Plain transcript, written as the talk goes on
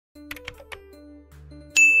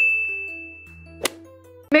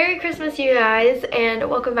Merry Christmas, you guys, and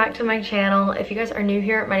welcome back to my channel. If you guys are new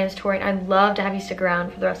here, my name is Tori and I'd love to have you stick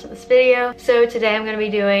around for the rest of this video. So today I'm going to be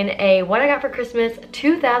doing a what I got for Christmas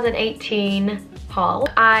 2018 haul.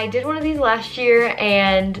 I did one of these last year,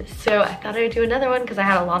 and so I thought I'd do another one because I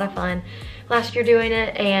had a lot of fun last year doing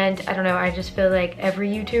it, and I don't know, I just feel like every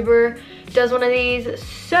YouTuber does one of these.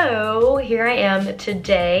 So here I am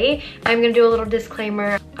today. I'm gonna do a little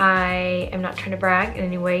disclaimer. I am not trying to brag in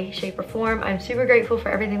any way, shape, or form. I'm super grateful for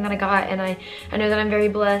everything that I got, and I know that I'm very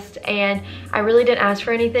blessed, and I really didn't ask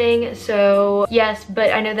for anything. So yes,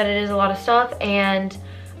 but I know that it is a lot of stuff, and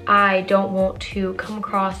I don't want to come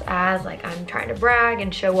across as like I'm trying to brag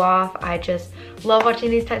and show off. I just love watching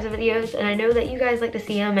these types of videos, and I know that you guys like to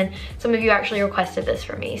see them, and some of you actually requested this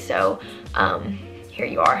for me, so here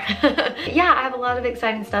you are. Yeah, I have a lot of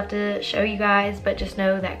exciting stuff to show you guys, but just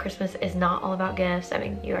know that Christmas is not all about gifts. I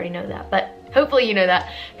mean, you already know that, but hopefully you know that.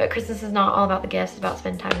 But Christmas is not all about the gifts. It's about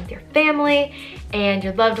spending time with your family and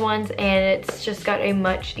your loved ones, and it's just got a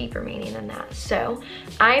much deeper meaning than that. So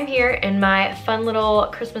I'm here in my fun little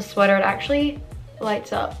Christmas sweater. It actually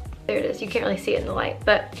lights up. There it is. You can't really see it in the light,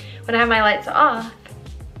 but when I have my lights off,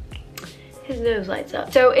 his nose lights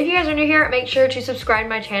up. So if you guys are new here, make sure to subscribe to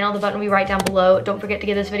my channel. The button will be right down below. Don't forget to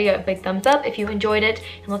give this video a big thumbs up if you enjoyed it,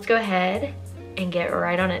 and let's go ahead and get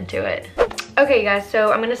right on into it. Okay, you guys,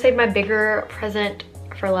 so I'm gonna save my bigger present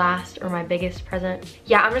for last, or my biggest present.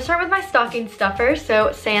 Yeah, I'm gonna start with my stocking stuffer.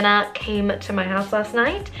 So Santa came to my house last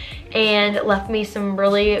night and left me some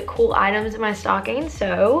really cool items in my stocking.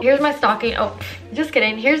 So here's my stocking. Oh, just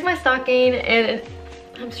kidding. Here's my stocking, and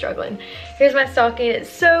I'm struggling. Here's my stocking. It's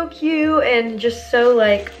so cute and just so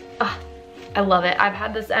like, I love it. I've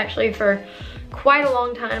had this actually for quite a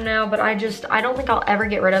long time now, but I don't think I'll ever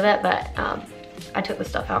get rid of it, but I took the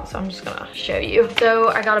stuff out, so I'm just gonna show you. So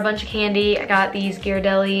I got a bunch of candy. I got these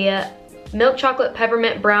Ghirardelli milk chocolate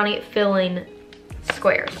peppermint brownie filling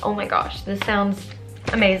squares. Oh my gosh, this sounds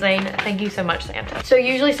amazing. Thank you so much, Santa. So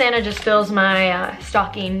usually Santa just fills my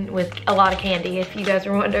stocking with a lot of candy, if you guys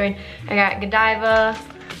were wondering. I got Godiva.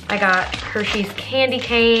 I got Hershey's candy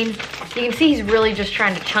cane. You can see he's really just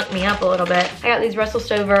trying to chunk me up a little bit. I got these Russell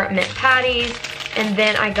Stover mint patties, and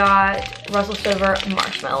then I got Russell Stover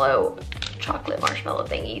chocolate marshmallow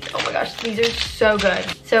thingies. Oh my gosh, these are so good.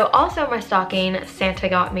 So also in my stocking, Santa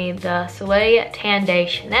got me the Soleil Tan Day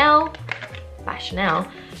Chanel by Chanel,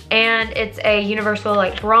 and it's a universal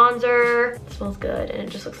like bronzer. It smells good, and it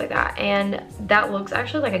just looks like that, and that looks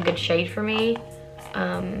actually like a good shade for me.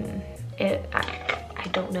 I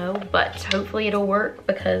don't know, but hopefully it'll work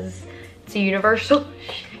because it's a universal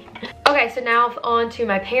shade. Okay, so now on to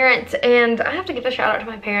my parents, and I have to give a shout out to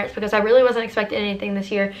my parents because I really wasn't expecting anything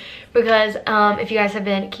this year, because if you guys have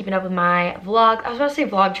been keeping up with my vlog, I was about to say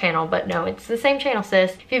vlog channel, but no, it's the same channel,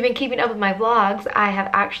 sis. If you've been keeping up with my vlogs, I have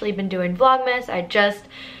actually been doing Vlogmas. I just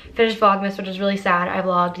finished Vlogmas, which is really sad. I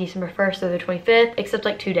vlogged December 1st through the 25th, except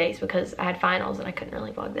like 2 days because I had finals and I couldn't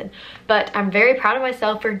really vlog then. But I'm very proud of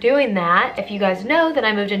myself for doing that. If you guys know, that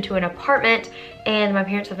I moved into an apartment, and my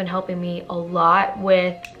parents have been helping me a lot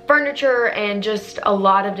with furniture and just a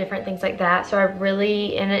lot of different things like that. So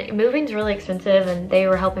moving's really expensive, and they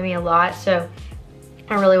were helping me a lot. So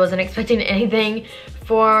I really wasn't expecting anything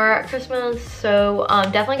for Christmas. So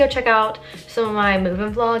definitely go check out some of my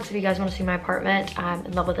move-in vlogs if you guys want to see my apartment. I'm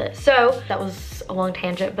in love with it. So that was a long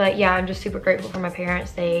tangent, but yeah, I'm just super grateful for my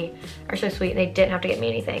parents. They are so sweet, and they didn't have to get me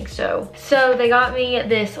anything. So they got me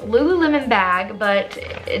this Lululemon bag, but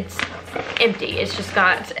it's empty. It's just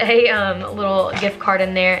got a little gift card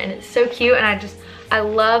in there, and it's so cute, and I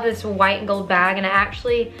love this white and gold bag. And I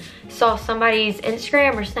actually saw somebody's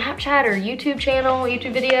Instagram or Snapchat or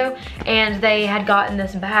YouTube video, and they had gotten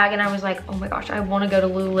this bag, and I was like, oh my gosh, I want to go to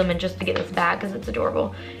Lululemon just to get this bag because it's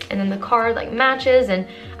adorable. And then the card like matches, and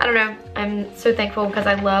I don't know, I'm so thankful because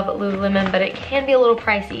I love Lululemon, but it can be a little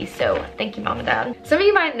pricey, so thank you, Mom and Dad. Some of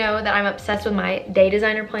you might know that I'm obsessed with my Day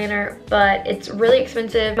Designer planner, but it's really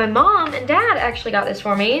expensive. My mom and dad actually got this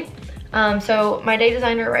for me. So my Day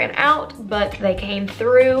Designer ran out, but they came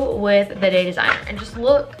through with the Day Designer, and just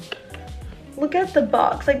look at the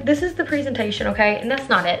box. Like, this is the presentation, okay? And that's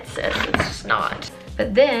not it, sis. It's just not.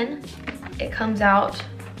 But then it comes out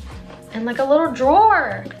in like a little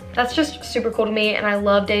drawer. That's just super cool to me, and I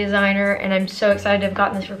love Day Designer, and I'm so excited to have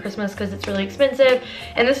gotten this for Christmas because it's really expensive,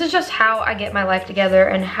 and this is just how I get my life together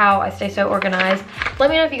and how I stay so organized. Let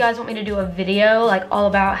me know if you guys want me to do a video like all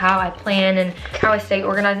about how I plan and how I stay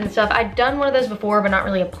organized and stuff. I've done one of those before, but not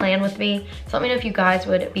really a plan with me, so let me know if you guys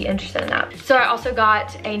would be interested in that. So I also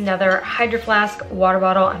got another Hydro Flask water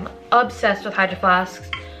bottle. I'm obsessed with Hydro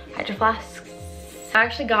Flasks. I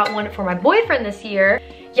actually got one for my boyfriend this year,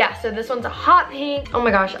 yeah, so this one's a hot pink. Oh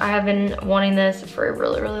my gosh, I have been wanting this for a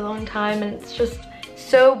really, really long time, and it's just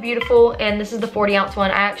so beautiful. And this is the 40-ounce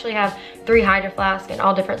one. I actually have 3 Hydro Flasks in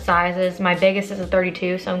all different sizes. My biggest is a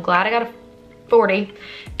 32, so I'm glad I got a 40.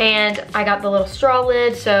 And I got the little straw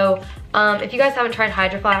lid, so if you guys haven't tried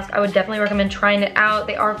Hydro Flask, I would definitely recommend trying it out.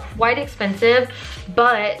 They are quite expensive,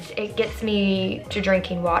 but it gets me to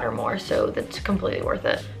drinking water more, so that's completely worth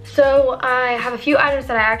it. So I have a few items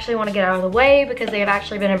that I actually want to get out of the way because they have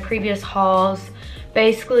actually been in previous hauls.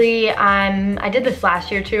 Basically, I did this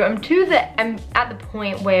last year too. I'm at the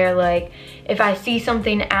point where, like, if I see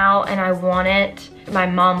something out and I want it, my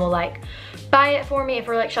mom will like buy it for me. If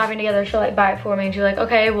we're like shopping together, she'll like buy it for me, and she's like,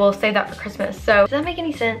 okay, we'll save that for Christmas. So does that make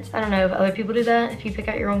any sense? I don't know if other people do that, if you pick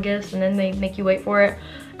out your own gifts and then they make you wait for it.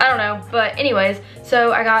 I don't know, but anyways,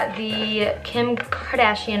 so I got the Kim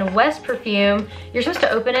Kardashian West perfume. You're supposed to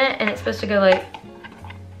open it and it's supposed to go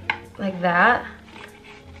like that,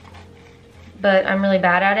 but I'm really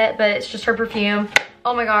bad at it. But it's just her perfume.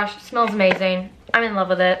 Oh my gosh, it smells amazing. I'm in love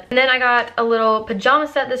with it. And then I got a little pajama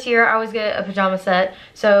set this year. I always get a pajama set,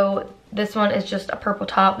 so this one is just a purple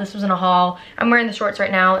top. This was in a haul. I'm wearing the shorts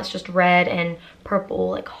right now. It's just red and purple,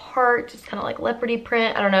 like heart. It's kind of like leopardy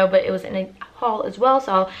print. I don't know, but it was in a haul as well.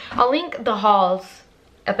 So I'll link the hauls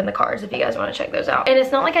up in the cards if you guys want to check those out. And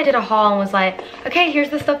it's not like I did a haul and was like, okay, here's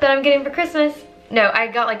the stuff that I'm getting for Christmas. No, I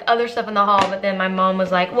got like other stuff in the haul, but then my mom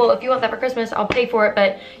was like, well, if you want that for Christmas, I'll pay for it,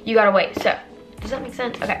 but you gotta wait. So does that make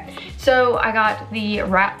sense? Okay. So I got the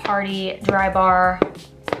Wrap Party Dry Bar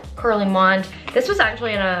Curling Wand. This was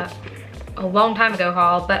actually in a long time ago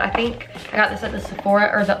haul, but I think I got this at the Sephora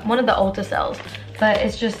or one of the Ulta sales. But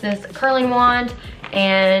it's just this curling wand,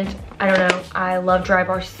 and I don't know, I love dry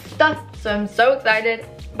bar stuff, so I'm so excited.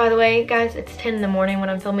 By the way, guys, it's 10 in the morning when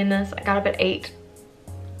I'm filming this. I got up at 8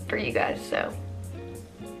 for you guys,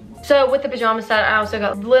 so with the pajama set, I also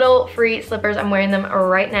got little free slippers. I'm wearing them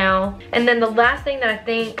right now. And then the last thing that I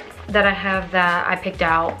think that I have that I picked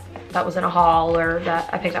out, that was in a haul, or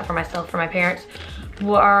that I picked out for myself, for my parents,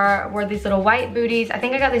 were these little white booties. I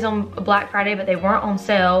think I got these on Black Friday, but they weren't on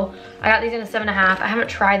sale. I got these in a 7.5. I haven't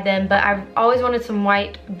tried them, but I've always wanted some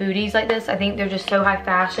white booties like this. I think they're just so high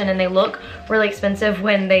fashion, and they look really expensive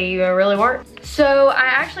when they really weren't. So I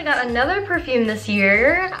actually got another perfume this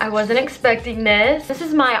year. I wasn't expecting this. This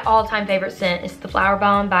is my all-time favorite scent. It's the Flower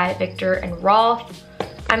Bomb by Victor and Rolf.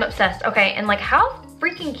 I'm obsessed. Okay, and like, how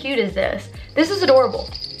freaking cute is this? This is adorable.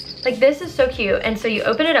 Like, this is so cute. And so you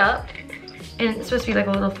open it up, and it's supposed to be like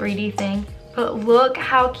a little 3D thing, but look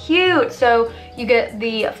how cute. So you get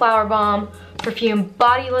the Flower Bomb perfume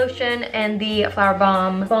body lotion and the Flower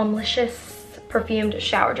Bomb Bombelicious perfumed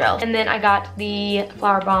shower gel. And then I got the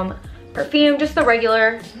Flower Bomb perfume, just the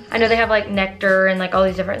regular. I know they have like nectar and like all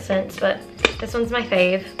these different scents, but this one's my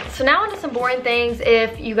fave. So now onto some boring things.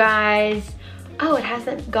 If you guys, oh, it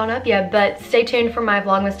hasn't gone up yet, but stay tuned for my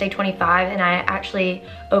Vlogmas Day 25, and I actually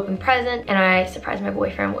opened present and I surprised my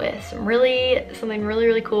boyfriend with something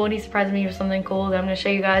really cool, and he surprised me with something cool that I'm gonna show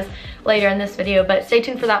you guys later in this video, but stay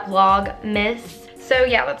tuned for that Vlogmas. So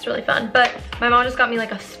yeah, that's really fun. But my mom just got me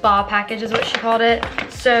like a spa package is what she called it.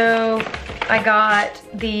 So I got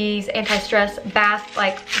these anti-stress bath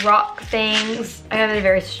like rock things. I am a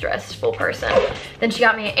very stressful person. Then she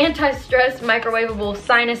got me an anti-stress microwavable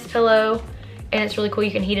sinus pillow, and it's really cool.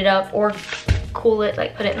 You can heat it up or cool it,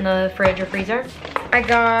 like put it in the fridge or freezer. I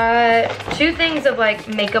got 2 things of like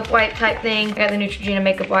makeup wipe type thing. I got the Neutrogena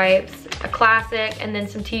makeup wipes, a classic, and then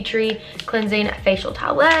some tea tree cleansing facial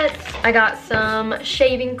towelettes. I got some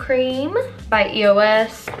shaving cream by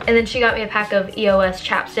EOS, and then she got me a pack of EOS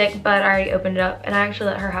chapstick, but I already opened it up, and I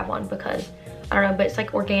actually let her have one because I don't know, but it's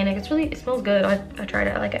like organic. It smells good. I tried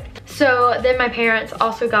it, I like it. So then my parents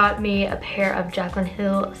also got me a pair of Jaclyn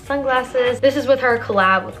Hill sunglasses. This is with her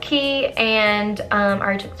collab with Key, and I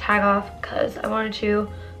already took the tag off because I wanted to,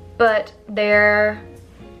 but they're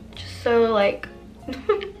just so like,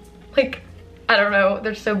 like, I don't know,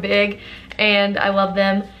 they're so big and I love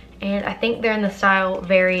them. And I think they're in the style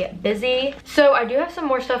Very Busy. So I do have some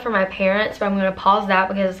more stuff for my parents, but I'm gonna pause that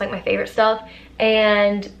because it's like my favorite stuff.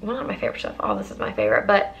 And, well, not my favorite stuff, all this is my favorite,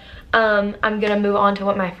 but I'm gonna move on to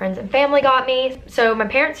what my friends and family got me. So my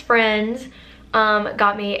parents' friends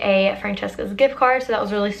got me a Francesca's gift card, so that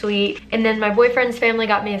was really sweet. And then my boyfriend's family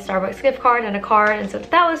got me a Starbucks gift card and a card, and so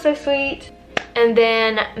that was so sweet. And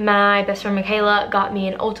then my best friend Michaela got me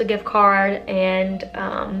an Ulta gift card, and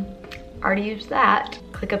already used that.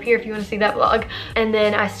 Click up here if you want to see that vlog. And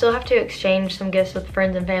then I still have to exchange some gifts with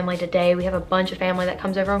friends and family today. We have a bunch of family that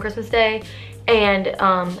comes over on Christmas Day, and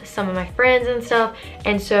some of my friends and stuff,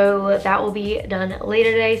 and so that will be done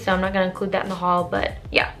later today, so I'm not going to include that in the haul, but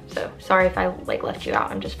yeah, so so sorry if I like left you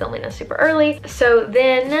out. I'm just filming this super early. So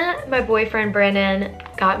then my boyfriend Brandon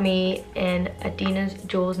got me an Adina's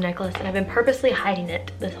jewels necklace, and I've been purposely hiding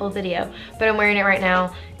it this whole video, but I'm wearing it right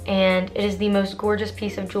now, and it is the most gorgeous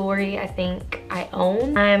piece of jewelry I think I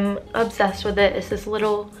own. I'm obsessed with it. It's this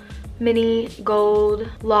little mini gold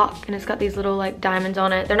lock, and it's got these little like diamonds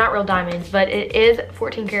on it. They're not real diamonds, but it is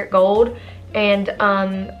 14 karat gold. And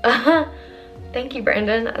thank you,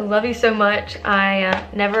 Brandon. I love you so much. I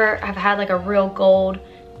never have had like a real gold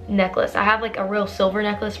necklace. I have like a real silver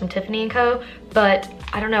necklace from Tiffany & Co, but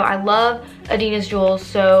I don't know, I love Adina's jewels,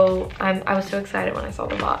 so I was so excited when I saw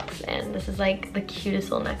the box, and this is like the cutest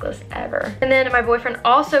little necklace ever. And then my boyfriend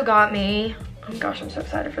also got me, oh my gosh, I'm so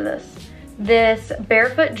excited for this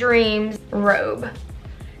Barefoot Dreams robe.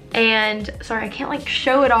 And sorry, I can't like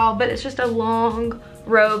show it all, but it's just a long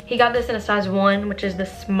robe. He got this in a size 1, which is the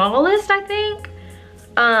smallest, I think.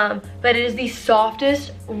 But it is the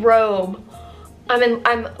softest robe.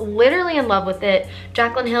 I'm literally in love with it.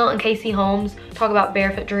 Jaclyn Hill and Casey Holmes talk about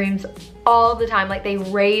Barefoot Dreams all the time. Like, they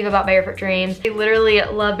rave about Barefoot Dreams. They literally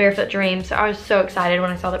love Barefoot Dreams. So I was so excited when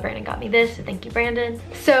I saw that Brandon got me this. So thank you, Brandon.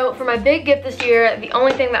 So for my big gift this year, the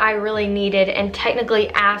only thing that I really needed and technically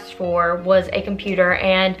asked for was a computer.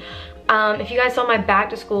 And if you guys saw my back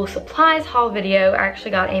to school supplies haul video, I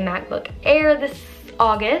actually got a MacBook Air this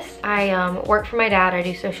August. I work for my dad. I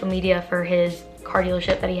do social media for his car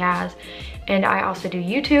dealership that he has. And I also do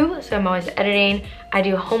YouTube, so I'm always editing. I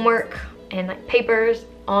do homework and like papers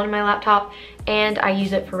on my laptop, and I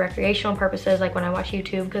use it for recreational purposes, like when I watch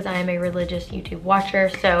YouTube, because I am a religious YouTube watcher.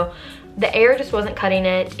 So the Air just wasn't cutting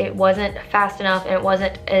it. It wasn't fast enough, and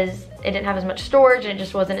it didn't have as much storage, and it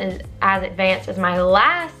just wasn't as advanced as my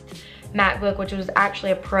last MacBook, which was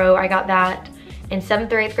actually a Pro. I got that in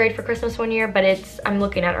 7th or 8th grade for Christmas one year, but I'm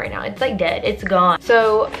looking at it right now. It's like dead, it's gone.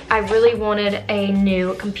 So I really wanted a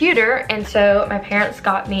new computer, and so my parents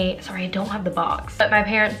got me, sorry, I don't have the box, but my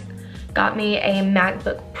parents got me a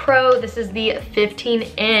MacBook Pro. This is the 15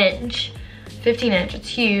 inch, it's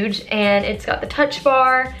huge, and it's got the Touch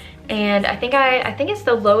Bar, and I think it's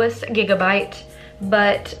the lowest gigabyte,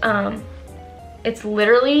 but it's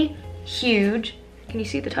literally huge. Can you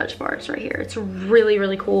see the Touch Bar? It's right here. It's really,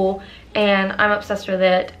 really cool, and I'm obsessed with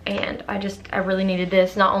it, and I really needed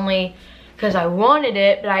this, not only because I wanted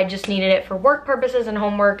it, but I just needed it for work purposes and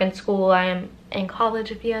homework and school. I am in college,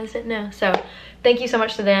 if you guys didn't know. So thank you so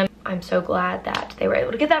much to them. I'm so glad that they were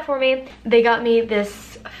able to get that for me. They got me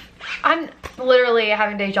this, I'm literally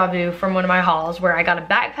having deja vu from one of my hauls where I got a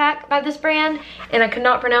backpack by this brand, and I could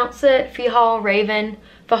not pronounce it. Fjallraven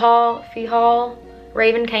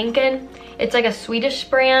Kanken. It's like a Swedish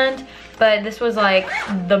brand, but this was like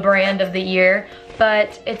the brand of the year.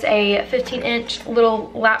 But it's a 15-inch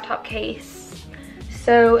little laptop case.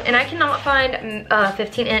 So, and I cannot find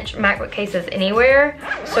 15-inch MacBook cases anywhere.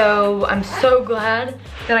 So I'm so glad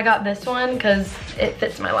that I got this one, because it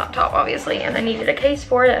fits my laptop, obviously, and I needed a case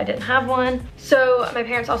for it. I didn't have one. So my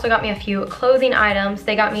parents also got me a few clothing items.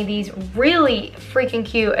 They got me these really freaking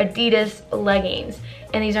cute Adidas leggings,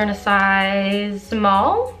 and these are in a size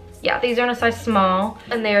small. Yeah, these are in a size small,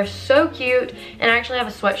 and they are so cute. And I actually have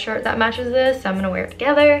a sweatshirt that matches this, so I'm gonna wear it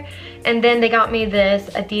together. And then they got me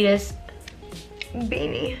this Adidas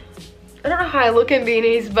beanie. I don't know how I look in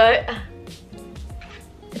beanies, but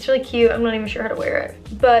it's really cute. I'm not even sure how to wear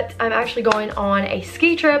it. But I'm actually going on a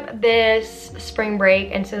ski trip this spring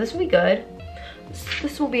break, and so this will be good.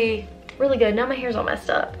 This will be really good. Now my hair's all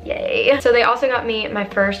messed up. Yay. So they also got me my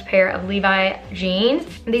first pair of Levi jeans.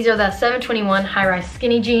 These are the 721 high-rise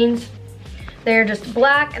skinny jeans. They're just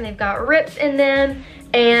black, and they've got rips in them,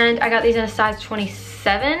 and I got these in a size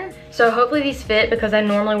 27. So hopefully these fit, because I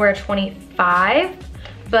normally wear a 25,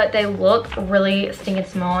 but they look really stinking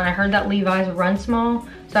small, and I heard that Levi's run small,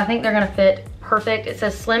 so I think they're gonna fit perfect. It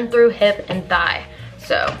says slim through hip and thigh,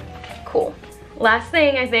 so cool. Last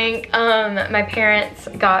thing, I think, my parents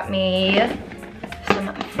got me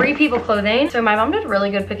some Free People clothing. So my mom did really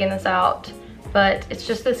good picking this out, but it's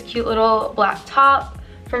just this cute little black top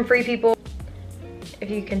from Free People. If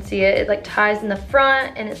you can see it, it like ties in the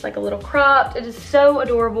front, and it's like a little cropped. It is so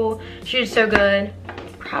adorable. She did so good.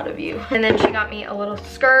 Proud of you. And then she got me a little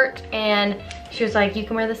skirt, and she was like, you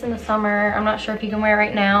can wear this in the summer. I'm not sure if you can wear it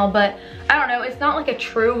right now, but I don't know. It's not like a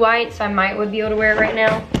true white, so I would be able to wear it right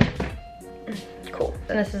now. Cool.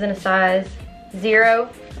 And this is in a size 0.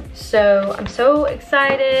 So I'm so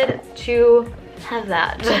excited to have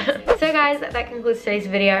that. So guys, that concludes today's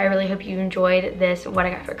video. I really hope you enjoyed this what I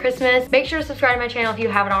got for Christmas. Make sure to subscribe to my channel if you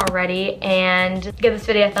haven't already, and give this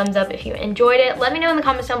video a thumbs up if you enjoyed it. Let me know in the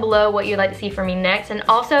comments down below what you'd like to see from me next, and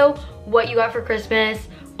also what you got for Christmas,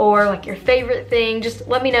 or like your favorite thing. Just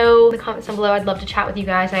let me know in the comments down below. I'd love to chat with you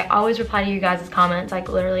guys. I always reply to you guys' comments, like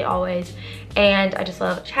literally always. And I just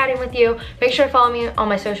love chatting with you. Make sure to follow me on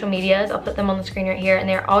my social medias. I'll put them on the screen right here, and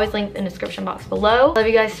they're always linked in the description box below. Love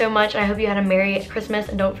you guys so much, and I hope you had a Merry Christmas,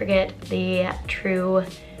 and don't forget the true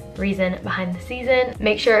reason behind the season.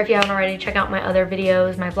 Make sure, if you haven't already, check out my other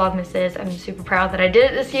videos, my Vlogmases. I'm super proud that I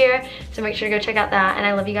did it this year, so make sure to go check out that. And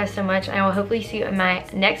I love you guys so much, and I will hopefully see you in my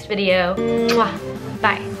next video. Mwah.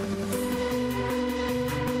 Bye.